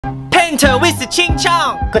Painter with Ching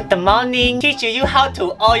Chong. Good morning. Teach you how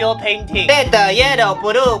to oil painting. Red, yellow,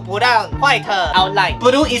 blue, brown, white outline.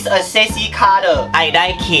 Blue is a sexy color. I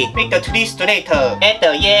like it. Make the tree straight. Add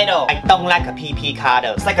the yellow. I don't like a PP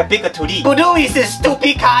color. It's like a big tree. Blue is a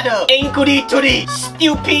stupid color. Angry tree.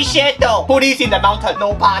 Stupid shadow. Police in the mountain.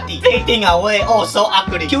 No party. Fading away. Oh, so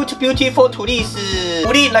ugly. Cute, beautiful trees.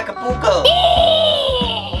 Green like a booger.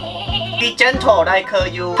 Be gentle like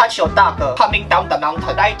you touch your dog coming down the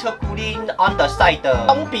mountain. Light green on the side.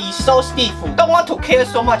 Don't be so stiff. Don't want to care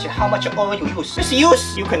so much how much oil you use. Just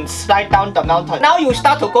use. You can slide down the mountain. Now you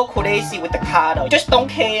start to go crazy with the color. Just don't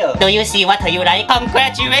care. Do you see what you like?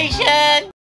 Congratulations!